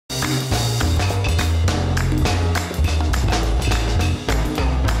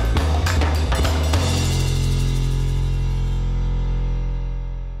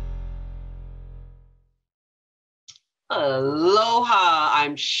Aloha,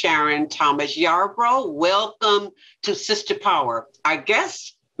 I'm Sharon Yarbrough. Welcome to Sister Power. Our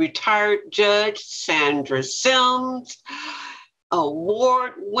guest, retired judge Sandra Sims,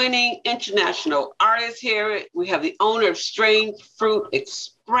 award-winning international artist here. We have the owner of Strange Fruit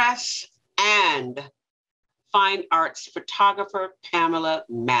Express and fine arts photographer Pamela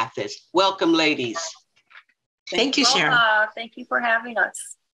Mathis. Welcome, ladies. Thank you, Sharon. Thank you for having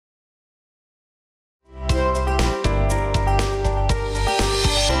us.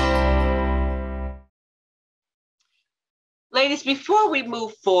 Ladies, before we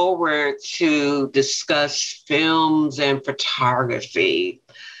move forward to discuss films and photography,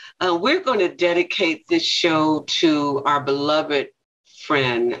 we're going to dedicate this show to our beloved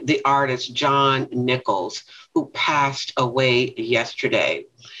friend, the artist John Nichols, who passed away yesterday.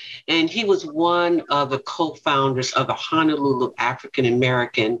 And he was one of the co-founders of the Honolulu African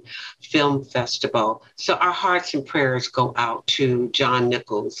American Film Festival. So our hearts and prayers go out to John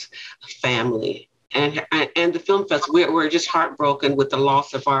Nichols' family and the film festival. We're just heartbroken with the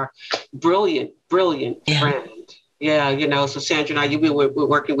loss of our brilliant friend. Yeah, you know, so Sandra and I, we're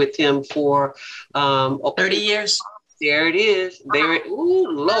working with him for 30 years. There it is. There.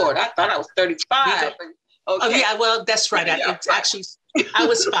 Ooh, Lord, I thought I was 35. Okay. Oh, yeah, well, that's right. It's actually, I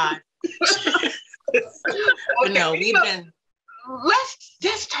was 5. Okay, no, we've been.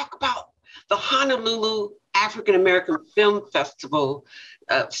 Let's talk about the Honolulu African American Film Festival.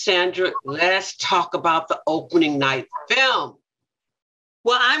 Sandra, let's talk about the opening night film.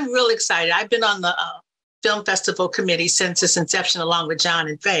 Well, I'm real excited. I've been on the film festival committee since its inception, along with John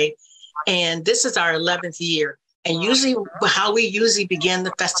and Faye, and this is our 11th year. And usually, how we usually begin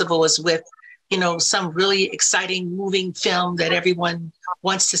the festival is with, you know, some really exciting, moving film that everyone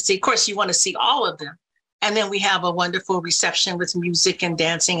wants to see. Of course, you want to see all of them. And then we have a wonderful reception with music and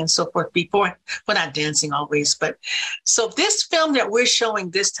dancing and so forth before. Well, not dancing always, but so this film that we're showing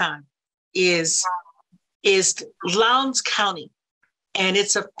this time is Lowndes County. And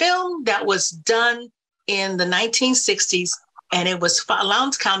it's a film that was done in the 1960s, and it was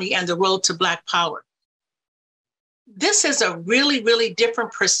Lowndes County and the Road to Black Power. This is a really, really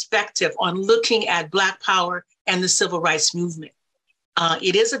different perspective on looking at Black Power and the Civil Rights Movement.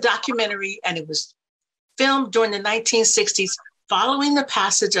 It is a documentary, and it was filmed during the 1960s following the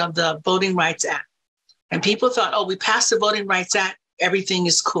passage of the Voting Rights Act. And people thought, oh, we passed the Voting Rights Act, everything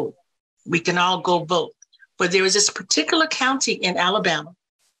is cool. We can all go vote. But there was this particular county in Alabama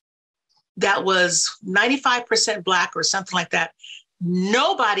that was 95% Black or something like that.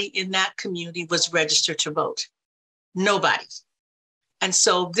 Nobody in that community was registered to vote. Nobody. And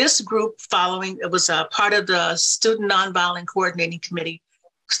so this group it was a part of the Student Nonviolent Coordinating Committee,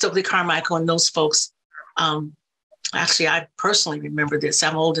 Stokely Carmichael and those folks. Actually, I personally remember this.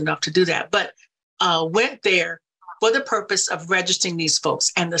 I'm old enough to do that, but went there for the purpose of registering these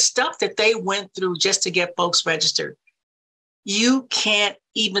folks. And the stuff that they went through just to get folks registered, you can't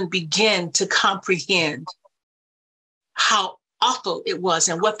even begin to comprehend how awful it was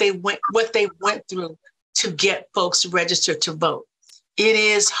and what they went through to get folks registered to vote. It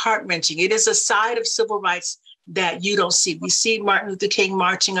is heart-wrenching. It is a side of civil rights that you don't see. We see Martin Luther King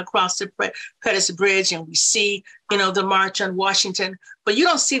marching across the Pettus Bridge, and we see, you know, the March on Washington, but you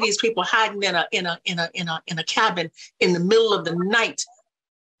don't see these people hiding in a cabin in the middle of the night,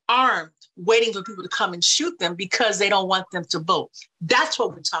 armed, waiting for people to come and shoot them because they don't want them to vote. That's what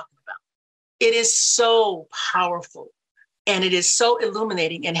we're talking about. It is so powerful, and it is so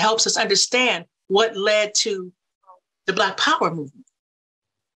illuminating, and helps us understand what led to the Black Power movement.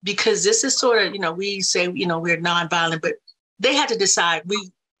 Because this is sort of, you know, we say, you know, we're nonviolent, but they had to decide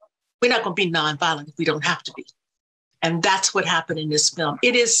we're not going to be nonviolent if we don't have to be. And that's what happened in this film.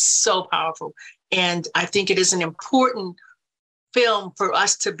 It is so powerful. And I think it is an important film for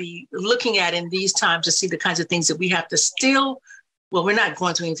us to be looking at in these times to see the kinds of things that we have to still, well, we're not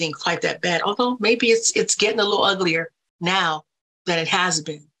going through anything quite that bad, although maybe it's getting a little uglier now than it has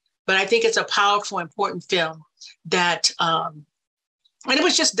been. But I think it's a powerful, important film that, and it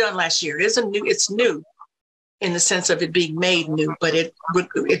was just done last year. It's new in the sense of it being made new, but it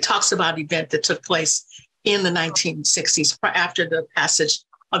talks about an event that took place in the 1960s after the passage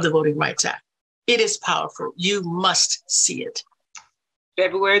of the Voting Rights Act. It is powerful. You must see it.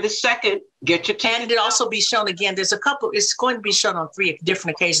 February the 2nd, get your ticket. And it'll also be shown again. There's a couple, it's going to be shown on 3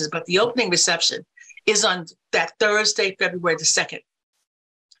 different occasions, but the opening reception is on that Thursday, February the 2nd.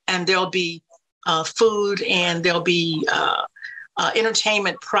 And there'll be food, and there'll be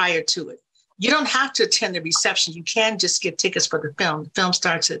entertainment prior to it. You don't have to attend the reception. You can just get tickets for the film. The film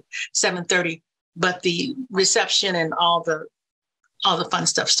starts at 7:30, but the reception and all the fun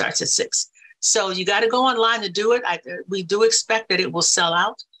stuff starts at 6. So you got to go online to do it. We do expect that it will sell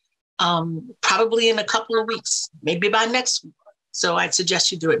out probably in a couple of weeks, maybe by next week. So I'd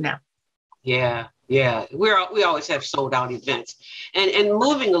suggest you do it now. Yeah, yeah. We always have sold out events. And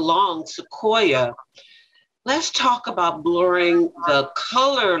moving along, Sequoia, let's talk about Blurring the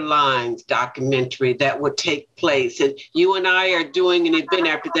Color Lines documentary that would take place. And you and I are doing an event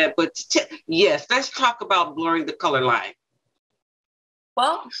after that. But yes, let's talk about Blurring the Color Line.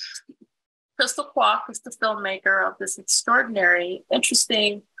 Well, Crystal Kwok is the filmmaker of this extraordinary,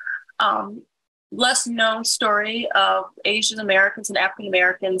 interesting, less known story of Asian Americans and African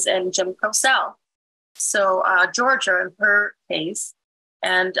Americans in Jim Crow South. So Georgia, in her case,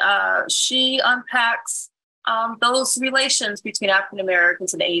 and she unpacks those relations between African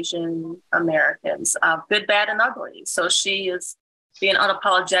Americans and Asian Americans, good, bad, and ugly. So she is being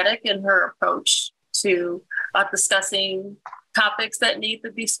unapologetic in her approach to discussing topics that need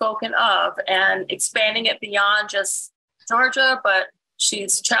to be spoken of and expanding it beyond just Georgia, but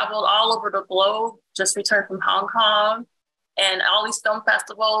she's traveled all over the globe, just returned from Hong Kong and all these film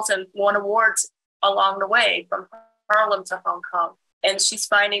festivals and won awards along the way from Harlem to Hong Kong. And she's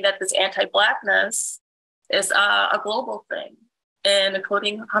finding that this anti-Blackness is a global thing, and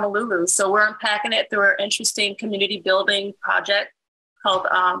including Honolulu. So we're unpacking it through an interesting community building project called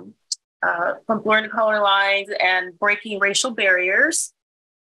From Blurring the Color Lines and Breaking Racial Barriers.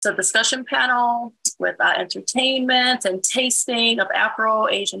 It's a discussion panel with entertainment and tasting of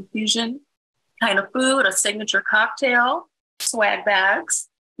Afro-Asian fusion kind of food, a signature cocktail, swag bags.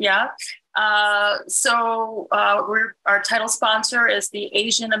 Yeah. So our title sponsor is the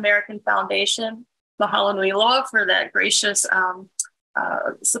Asian American Foundation. Mahalo nui loa for that gracious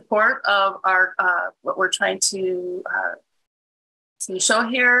support of our what we're trying to show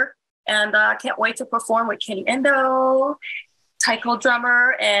here. And I can't wait to perform with Kenny Endo, taiko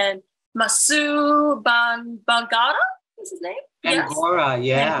drummer, and Masu Bangara is his name? Angora, yes.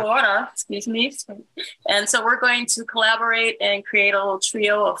 Yeah. Angora, excuse me. And so we're going to collaborate and create a little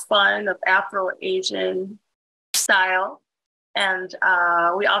trio of fun of Afro-Asian style. And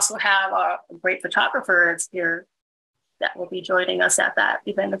we also have a great photographer that's here that will be joining us at that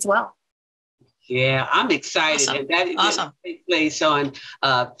event as well. Yeah, I'm excited. Awesome. And that event Awesome. takes place on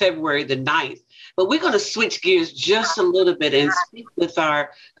February the 9th. But we're going to switch gears just a little bit and speak with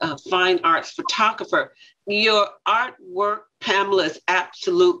our fine arts photographer. Your artwork, Pamela, is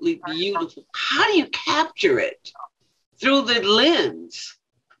absolutely beautiful. How do you capture it? Through the lens?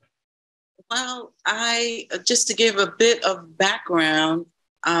 Well, just to give a bit of background,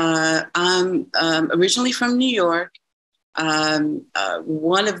 I'm originally from New York.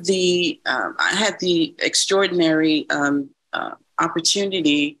 One of the, I had the extraordinary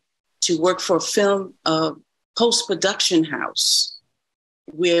opportunity to work for a film post-production house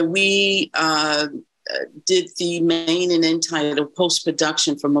where we did the main and end title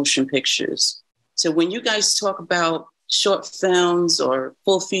post-production for motion pictures. So when you guys talk about short films or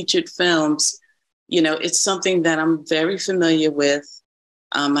full featured films, you know, it's something that I'm very familiar with.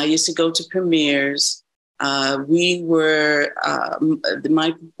 I used to go to premieres. We were,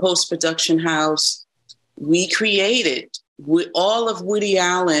 my post-production house, we created all of Woody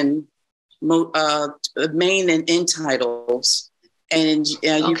Allen main and end titles. And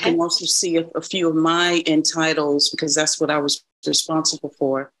you can also see a few of my end titles because that's what I was responsible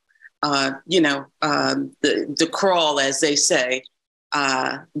for. The crawl, as they say,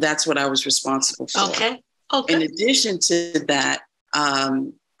 that's what I was responsible for. Okay. In addition to that,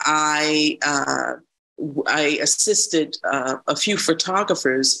 I assisted a few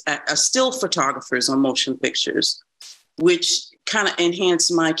photographers, still photographers on motion pictures, which kind of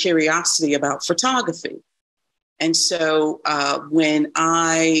enhanced my curiosity about photography. And so when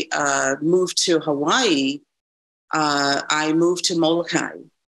I moved to Hawaii, I moved to Molokai.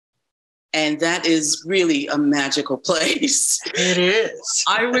 And that is really a magical place. It is.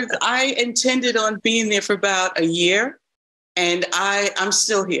 I intended on being there for about a year, and I'm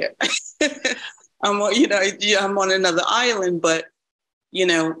still here. I'm on another island, but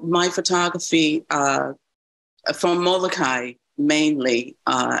my photography from Molokai mainly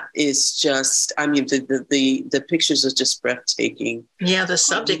is just. I mean, the pictures are just breathtaking. Yeah, the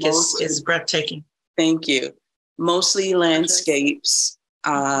subject is breathtaking. Thank you. Mostly landscapes.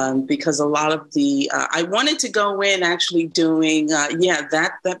 Because a lot of I wanted to go in actually doing,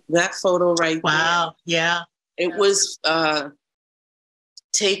 that photo right there. Wow. Yeah. It was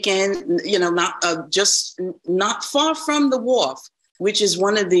taken, not far from the wharf, which is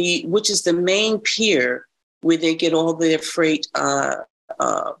the main pier where they get all their freight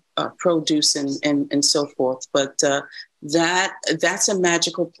produce and so forth. But that's a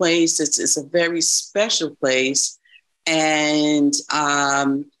magical place. It's a very special place. And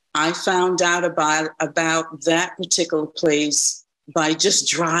I found out about that particular place by just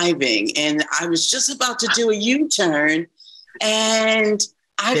driving. And I was just about to do a U-turn, and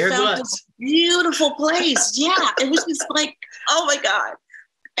I found this beautiful place. Yeah, it was just like, oh my God.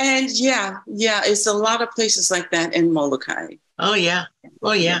 And yeah, it's a lot of places like that in Molokai. Oh yeah.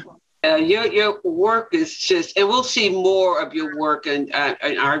 Your work is just, and we'll see more of your work, and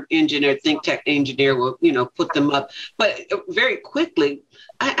our engineer, ThinkTech engineer, will put them up. But very quickly,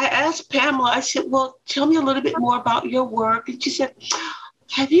 I asked Pamela. I said, "Well, tell me a little bit more about your work." And she said,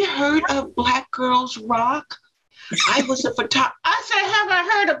 "Have you heard of Black Girls Rock?" I was a photographer. I said, "Have I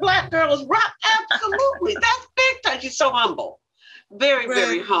heard of Black Girls Rock?" Absolutely. That's big time. She's so humble. Very,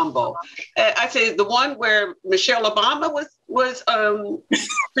 very humble. I say the one where Michelle Obama was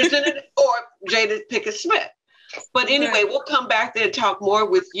presented, or Jada Pinkett Smith. But anyway, we'll come back there and talk more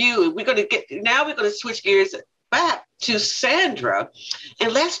with you. And we're going to switch gears back to Sandra,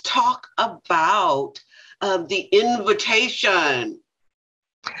 and let's talk about the invitation.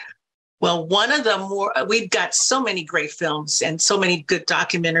 Well, we've got so many great films and so many good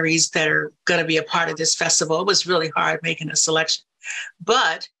documentaries that are going to be a part of this festival. It was really hard making a selection.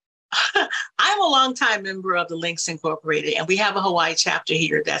 But I'm a longtime member of the Links Incorporated, and we have a Hawaii chapter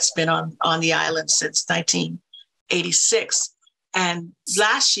here that's been on the island since 1986. And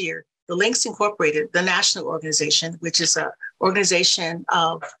last year, the Links Incorporated, the national organization, which is an organization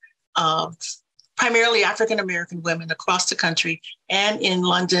of primarily African-American women across the country and in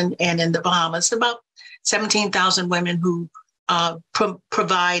London and in the Bahamas, about 17,000 women who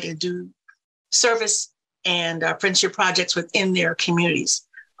provide and do service and friendship projects within their communities.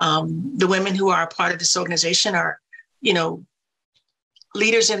 The women who are a part of this organization are,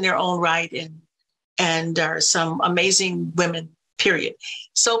 leaders in their own right, and are some amazing women, period.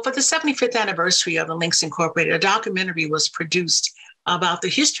 So for the 75th anniversary of the Links Incorporated, a documentary was produced about the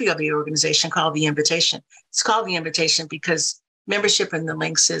history of the organization called The Invitation. It's called The Invitation because membership in the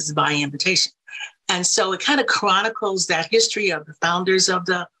Links is by invitation. And so it kind of chronicles that history of the founders of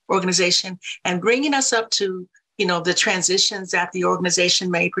the organization and bringing us up to, the transitions that the organization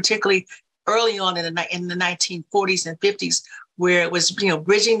made, particularly early on in the 1940s and 50s, where it was,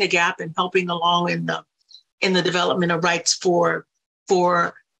 bridging the gap and helping along in the development of rights for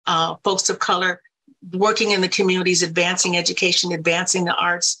folks of color, working in the communities, advancing education, advancing the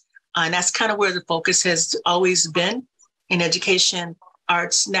arts. And that's kind of where the focus has always been, in education,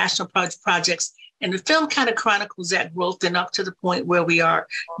 arts, national projects. And the film kind of chronicles that growth and up to the point where we are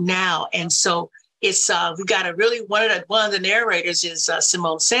now. And so it's we got a really one of the narrators is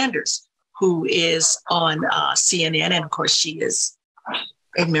Simone Sanders, who is on CNN, and of course she is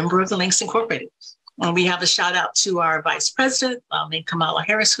a member of the Links Incorporated. And we have a shout out to our vice president named Kamala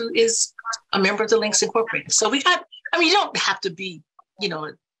Harris, who is a member of the Links Incorporated. So we got, you don't have to be,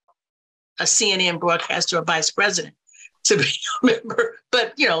 a CNN broadcaster or vice president to be a member,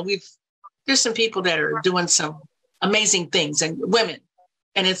 but there's some people that are doing some amazing things, and women,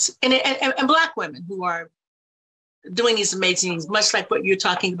 and and Black women who are doing these amazing things, much like what you're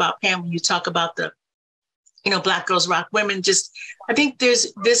talking about, Pam, when you talk about the, Black Girls Rock women. I think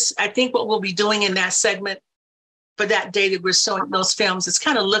what we'll be doing in that segment for that day that we're showing those films is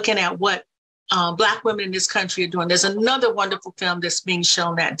kind of looking at what Black women in this country are doing. There's another wonderful film that's being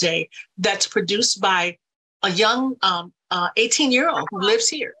shown that day that's produced by a young 18-year-old who lives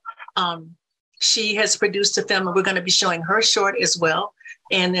here. She has produced a film, and we're going to be showing her short as well.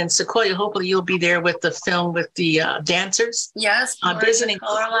 And then Sequoia, hopefully you'll be there with the film with the dancers. Yes. There's an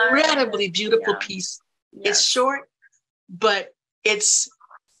incredibly beautiful piece. Yes. It's short, but it's,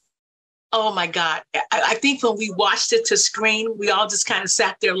 oh my God. I think when we watched it to screen, we all just kind of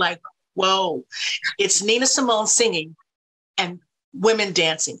sat there like, whoa. It's Nina Simone singing and women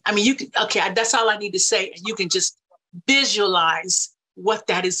dancing. That's all I need to say. You can just visualize what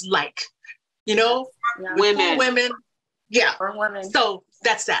that is like, women. Yeah. For women. So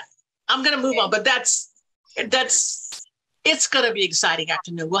that's that. I'm going to move on, but it's going to be an exciting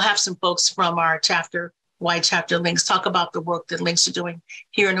afternoon. We'll have some folks from our Hawaii chapter Links talk about the work that Links are doing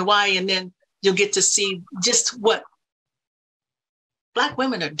here in Hawaii. And then you'll get to see just what Black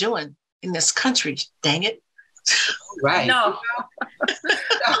women are doing in this country. Dang it. Right. No.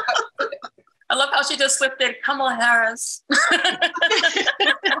 I love how she just slipped in Kamala Harris. Come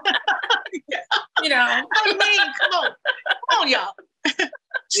on, y'all.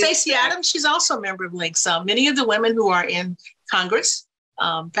 Stacey Adams, she's also a member of Links. Many of the women who are in Congress,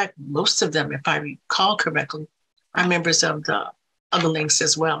 in fact, most of them, if I recall correctly, are members of the Links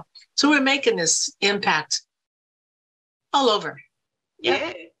as well. So we're making this impact all over.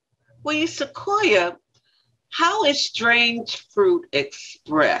 Yeah. Well, Sequoia, how is Strange Fruit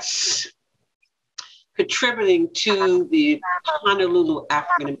Express contributing to the Honolulu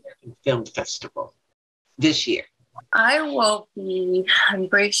African American Film Festival this year? I will be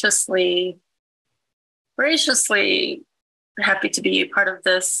graciously happy to be a part of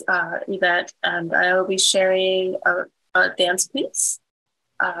this event, and I will be sharing a dance piece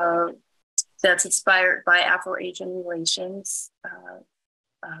that's inspired by Afro-Asian relations.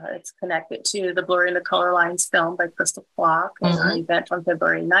 It's connected to the Blurring the Color Lines film by Crystal Kwok, and our event on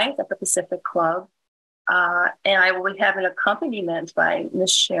February 9th at the Pacific Club. And I will be having accompaniment by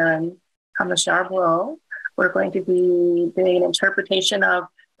Miss Sharon Yarbrough. We're going to be doing an interpretation of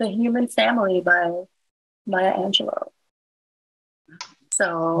The Human Family by Maya Angelou.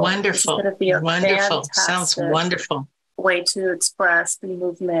 So wonderful. It's going to be a wonderful. Sounds wonderful way to express the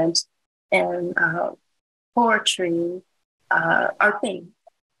movement and poetry, our theme.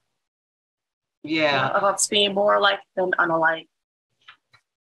 Yeah. Of us being more alike than unalike.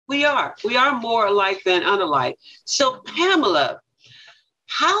 We are more alike than unalike. So Pamela,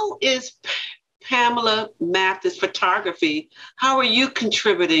 how is Pamela Mathis photography? How are you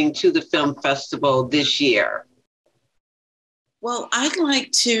contributing to the film festival this year? Well, I'd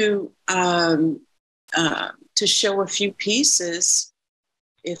like to show a few pieces,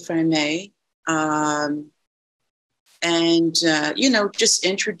 if I may, and just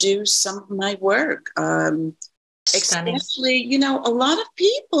introduce some of my work. Especially, a lot of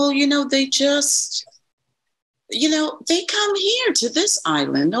people, they just, they come here to this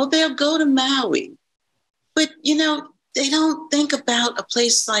island, or they'll go to Maui, but, they don't think about a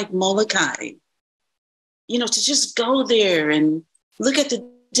place like Molokai, to just go there and look at the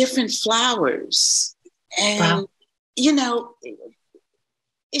different flowers. And, wow.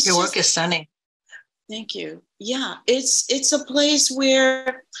 Your work is stunning. Thank you. Yeah, it's a place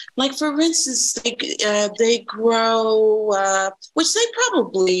where, like, for instance, they grow, which they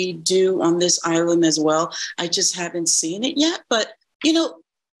probably do on this island as well. I just haven't seen it yet. But,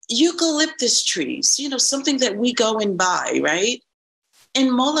 eucalyptus trees, something that we go and buy, right? In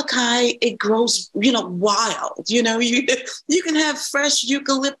Molokai, it grows, wild. You can have fresh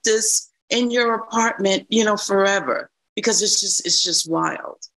eucalyptus in your apartment, forever, because it's just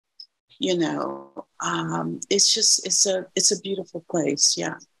wild. It's a beautiful place.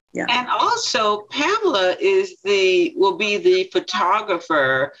 Yeah. And also, Pamela will be the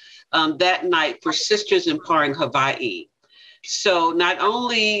photographer that night for Sisters Empowering Hawaii. So not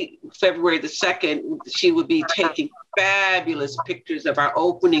only February the 2nd, she will be taking fabulous pictures of our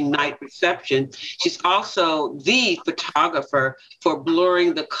opening night reception. She's also the photographer for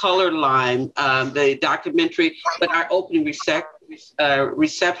Blurring the Color Line, the documentary, but our opening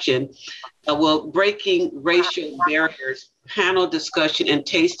reception will Breaking Racial Barriers panel discussion and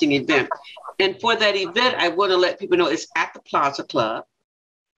tasting event. And for that event, I want to let people know it's at the Plaza Club.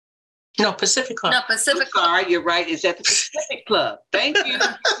 No, Pacific Club. No, Pacific Club. Sorry, you're right. It's at the Pacific Club. Thank you.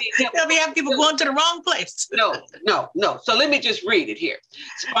 They'll be having people going to the wrong place. No. So let me just read it here.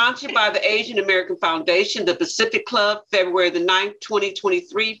 Sponsored by the Asian American Foundation, the Pacific Club, February the 9th,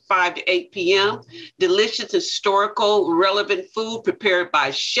 2023, 5 to 8 p.m. Delicious, historical, relevant food prepared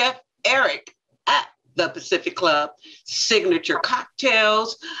by Chef Eric at the Pacific Club. Signature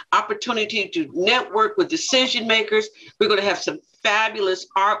cocktails, opportunity to network with decision makers. We're going to have some fabulous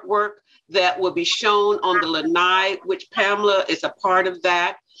artwork that will be shown on the lanai, which Pamela is a part of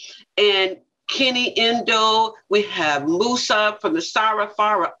that. And Kenny Endo, we have Musa from the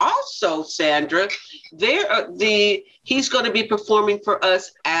Sarafara. Also, Sandra, he's going to be performing for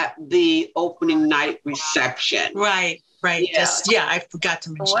us at the opening night reception. Right. Yeah. I forgot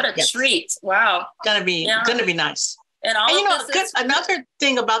to mention. What a treat. Wow. Gonna be nice. And another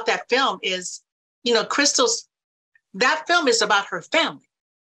thing about that film is, Crystal's, that film is about her family.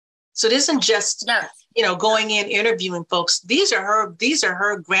 So it isn't just, going in, interviewing folks. These are her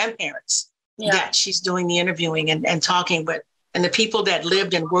grandparents that she's doing the interviewing and talking with, and the people that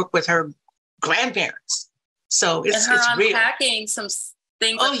lived and worked with her grandparents. So it's real. Unpacking some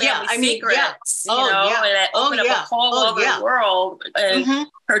things. Secrets, and that open up a whole other world. And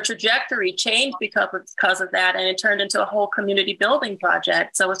her trajectory changed because of that, and it turned into a whole community building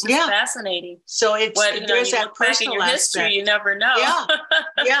project. So it's just fascinating. So there's that personal your history, aspect. you never know.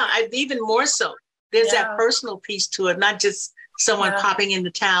 Even more so. There's that personal piece to it, not just someone popping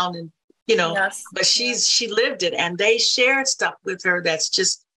into town and but she lived it, and they shared stuff with her that's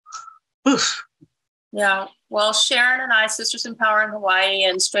just oof. Yeah. Well, Sharon and I, Sisters Empowering Hawaii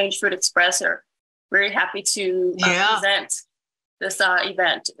and Strange Fruit Express, are very happy to present this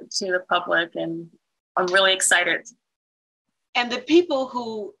event to the public, and I'm really excited. And the people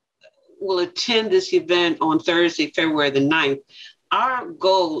who will attend this event on Thursday, February the 9th, our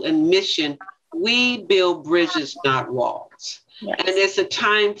goal and mission, we build bridges, not walls. Yes. And it's a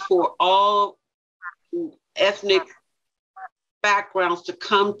time for all ethnic backgrounds to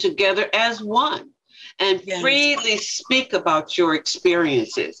come together as one and freely speak about your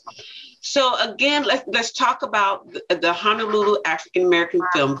experiences. So again, let's talk about the Honolulu African American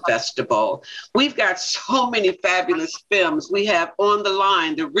Film Festival. We've got so many fabulous films. We have on the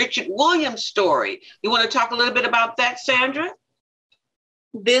line the Richard Williams story. You want to talk a little bit about that, Sandra?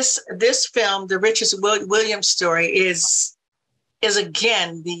 This film, the Richard Williams story, is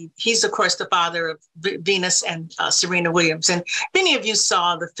again he's of course the father of Venus and Serena Williams, and many of you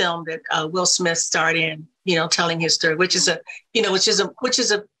saw the film that Will Smith starred in, telling his story, which is a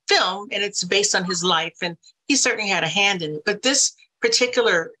film, and it's based on his life, and he certainly had a hand in it. But this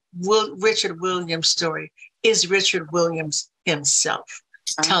particular Richard Williams story is Richard Williams himself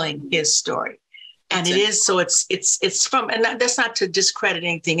telling his story, and it is so it's from, and that's not to discredit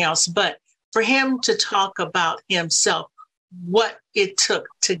anything else, but for him to talk about himself, what it took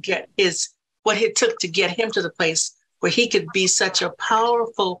to get him to the place where he could be such a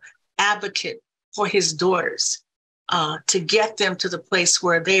powerful advocate for his daughters, to get them to the place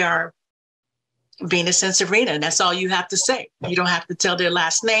where they are Venus and Serena. And that's all you have to say. You don't have to tell their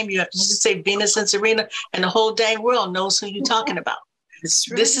last name. You have to just say Venus and Serena, and the whole dang world knows who you're talking about.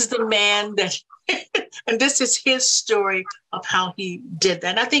 Right. This is the man that, and this is his story of how he did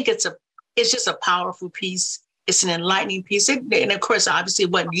that. And I think it's just a powerful piece. It's an enlightening piece. And of course, obviously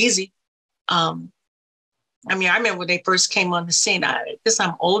it wasn't easy. I remember when they first came on the scene. I guess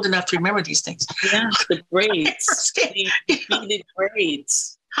I'm old enough to remember these things. Yeah, the braids, the beaded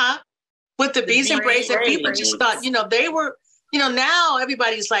braids. Huh? With the beads and braids, and people just thought, they were, now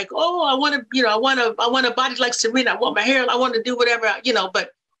everybody's like, oh, I want a body like Serena. I want my hair. I want to do whatever,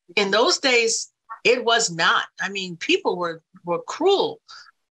 But in those days, it was not. People were cruel.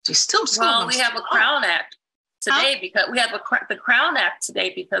 We still. Well, we have a Crown Act today because we have the Crown Act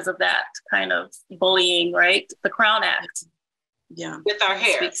today because of that kind of bullying, right? The Crown Act. Yeah. With our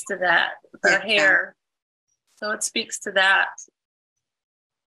hair. Speaks to that. With our hair. So it speaks to that.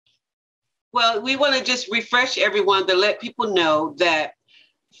 Well, we want to just refresh everyone to let people know that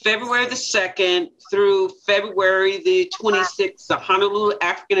February the 2nd through February the 26th, the Honolulu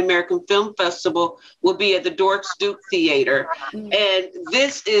African American Film Festival will be at the Dorks Duke Theater. And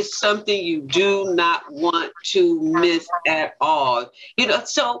this is something you do not want to miss at all.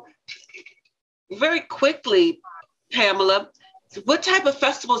 So very quickly, Pamela, what type of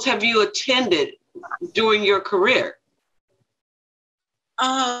festivals have you attended during your career?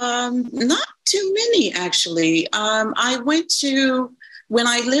 Not too many, actually. I went to, when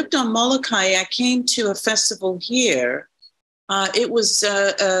I lived on Molokai, I came to a festival here. It was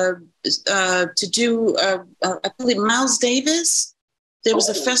to do, I believe, Miles Davis. There was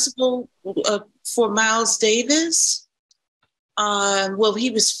a festival for Miles Davis. Well, he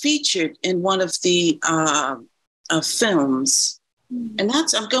was featured in one of the films. And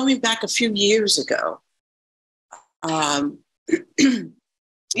I'm going back a few years ago.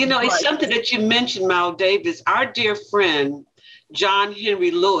 It's something that you mentioned, Miles Davis. Our dear friend, John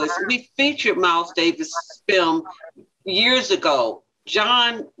Henry Lewis, we featured Miles Davis' film years ago.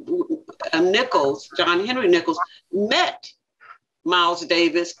 John Henry Nichols met Miles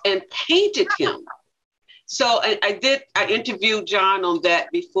Davis and painted him. So I interviewed John on that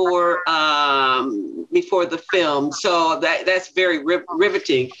before the film. So that's very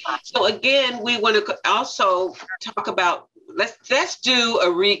riveting. So again, we want to also talk about, let's do a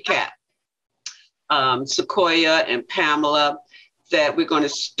recap. Sequoia and Pamela, that we're going to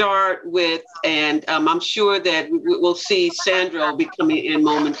start with, and I'm sure that we'll see Sandra will be coming in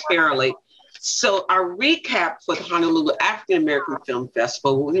momentarily. So our recap for the Honolulu African American Film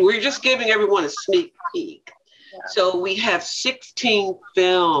Festival, we're just giving everyone a sneak peek. Yeah. So we have 16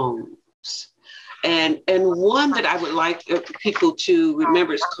 films. And one that I would like people to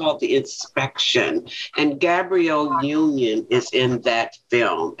remember is called The Inspection. And Gabrielle Union is in that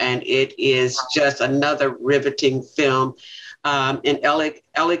film. And it is just another riveting film. In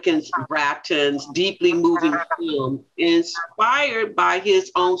Elegance Bratton's deeply moving film, inspired by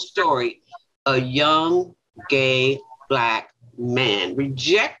his own story, a young gay Black man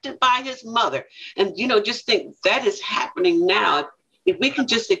rejected by his mother. And, just think that is happening now. If we can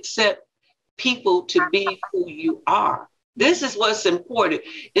just accept people to be who you are, This is what's important.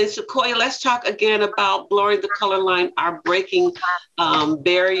 And Sequoia, let's talk again about Blurring the Color Line, our breaking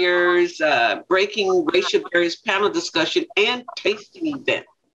barriers, breaking racial barriers panel discussion and tasting event.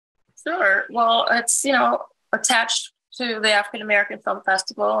 Sure. Well, it's, attached to the African American Film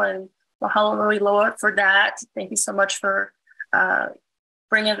Festival, and mahalo nui loa for that. Thank you so much for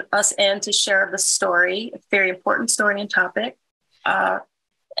bringing us in to share the story. It's a very important story and topic.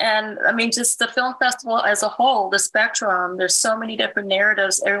 And I mean, just the film festival as a whole, the spectrum, there's so many different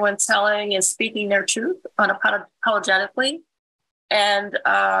narratives, everyone telling and speaking their truth unapologetically. And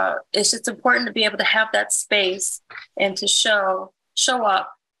it's just important to be able to have that space and to show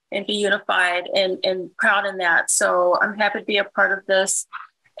up and be unified and proud in that. So I'm happy to be a part of this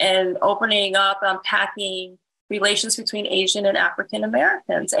and opening up, unpacking relations between Asian and African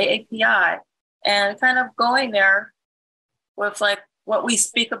Americans, AAPI, and kind of going there with like what we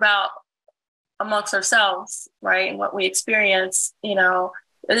speak about amongst ourselves, right? And what we experience, it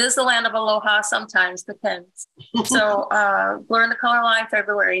is the land of aloha sometimes, depends. So Blurring the Color Line,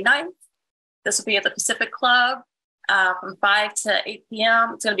 February 9th. This will be at the Pacific Club from 5 to 8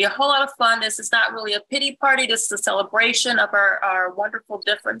 p.m. It's going to be a whole lot of fun. This is not really a pity party. This is a celebration of our wonderful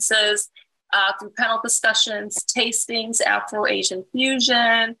differences through panel discussions, tastings, Afro-Asian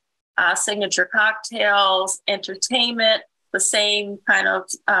fusion, signature cocktails, entertainment, the same kind of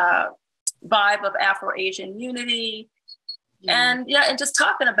vibe of Afro-Asian unity. And just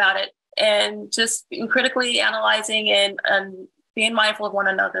talking about it and just critically analyzing and being mindful of one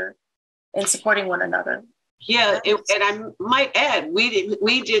another and supporting one another. Yeah, and I might add, we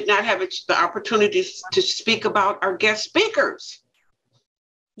did not have the opportunity to speak about our guest speakers.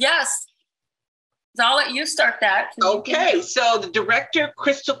 Yes. So I'll let you start that. Okay, so the director,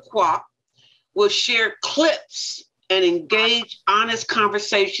 Crystal Kwok, will share clips and engage honest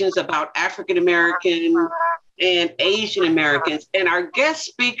conversations about African American and Asian Americans. And our guest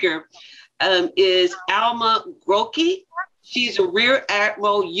speaker is Alma Groki. She's a Rear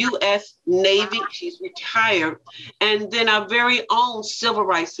Admiral, U.S. Navy. She's retired. And then our very own civil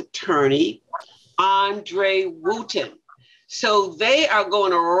rights attorney, Andre Wooten. So they are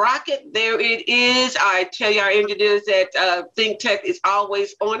going to rock it. There it is. I tell you, our engineers at ThinkTech is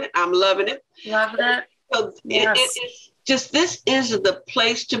always on it. I'm loving it. Love it. So yes. It's just, this is the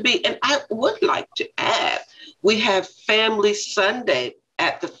place to be. And I would like to add, we have Family Sunday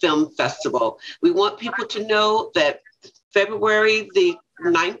at the film festival. We want people to know that February the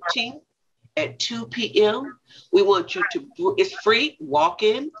 19th at 2 p.m. We want you to, it's free, walk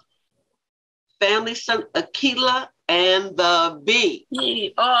in. Family Sun, Aquila and the Bee.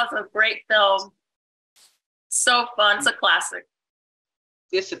 Oh, it's a great film. So fun. It's a classic.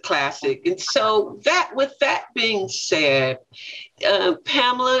 It's a classic. And so with that being said,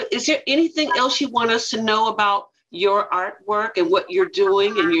 Pamela, is there anything else you want us to know about your artwork and what you're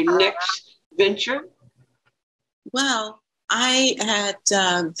doing in your next venture? Well, I had,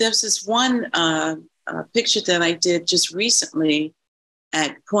 there's this one picture that I did just recently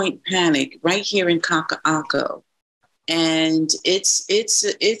at Point Panic right here in Kaka'ako. And it's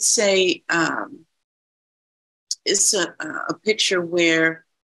a picture where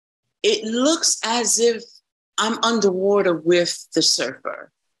it looks as if I'm underwater with the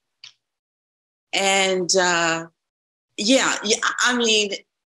surfer. And I mean,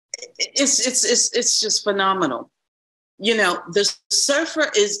 it's just phenomenal. The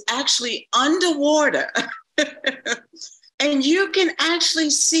surfer is actually underwater and you can actually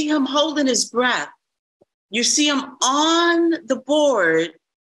see him holding his breath. You see him on the board,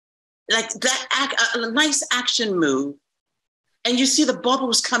 like that, a nice action move. And you see the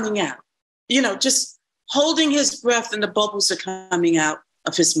bubbles coming out, just holding his breath and the bubbles are coming out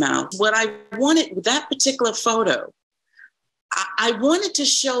of his mouth. What I wanted with that particular photo, I wanted to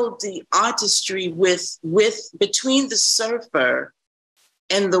show the artistry with between the surfer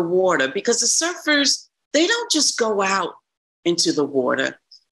and the water, because the surfers, they don't just go out into the water.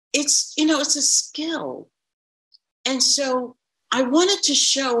 It's a skill. And so I wanted to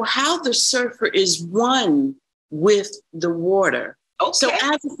show how the surfer is one with the water. Okay. So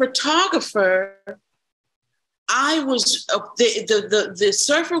as a photographer, I was the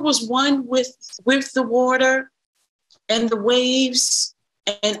surfer was one with the water and the waves,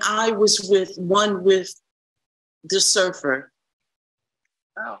 and I was one with the surfer.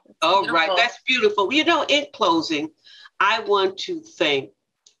 Oh, all right, that's beautiful. In closing, I want to thank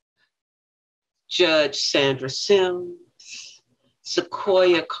Judge Sandra Sims,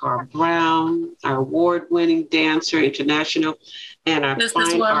 Sequoia Carr-Brown, our award-winning dancer, international, and our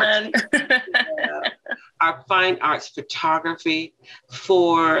fine arts photography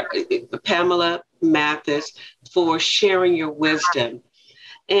for Pamela Mathis, for sharing your wisdom.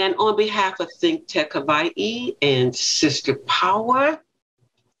 And on behalf of ThinkTech Hawaii and Sister Power,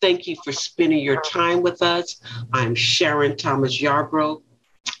 thank you for spending your time with us. I'm Sharon Yarbrough.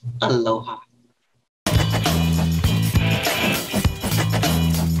 Aloha.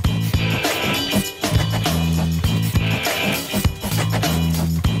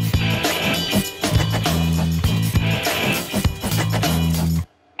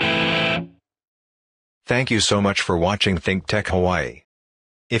 Thank you so much for watching ThinkTech Hawaii.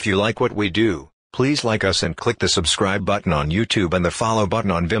 If you like what we do, please like us and click the subscribe button on YouTube and the follow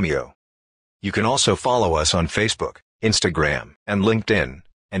button on Vimeo. You can also follow us on Facebook, Instagram, and LinkedIn,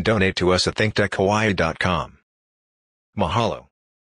 and donate to us at thinktechhawaii.com. Mahalo.